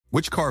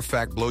Which car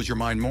fact blows your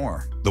mind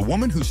more? The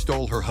woman who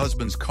stole her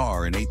husband's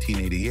car in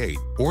 1888,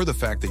 or the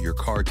fact that your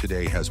car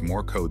today has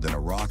more code than a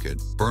rocket,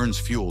 burns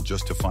fuel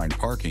just to find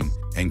parking,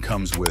 and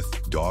comes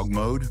with dog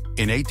mode?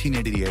 In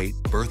 1888,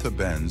 Bertha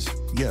Benz,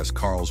 yes,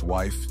 Carl's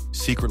wife,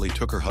 secretly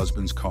took her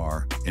husband's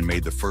car and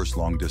made the first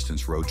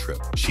long-distance road trip.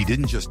 She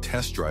didn't just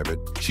test drive it,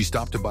 she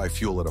stopped to buy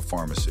fuel at a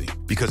pharmacy,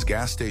 because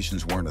gas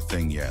stations weren't a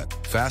thing yet.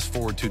 Fast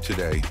forward to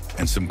today,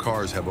 and some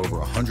cars have over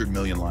 100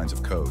 million lines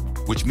of code,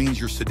 which means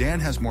your sedan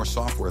has more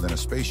software than a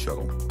space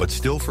shuttle, but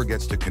still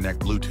forgets to connect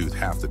Bluetooth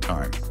half the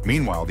time.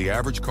 Meanwhile, the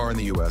average car in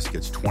the US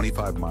gets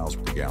 25 miles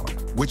per gallon,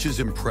 which is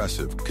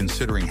impressive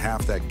considering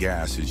half that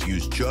gas is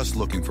used just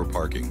looking for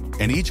parking.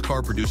 And each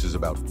car produces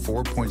about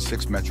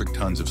 4.6 metric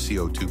tons of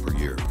CO2 per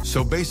year.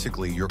 So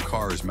basically, your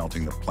car is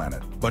melting the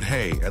planet. But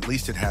hey, at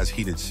least it has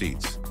heated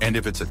seats. And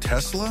if it's a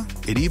Tesla,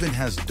 it even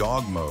has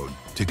dog mode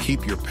to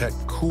keep your pet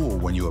cool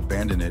when you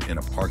abandon it in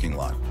a parking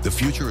lot. The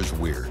future is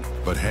weird,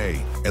 but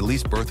hey, at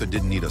least Bertha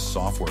didn't need a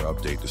software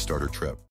update to start her trip.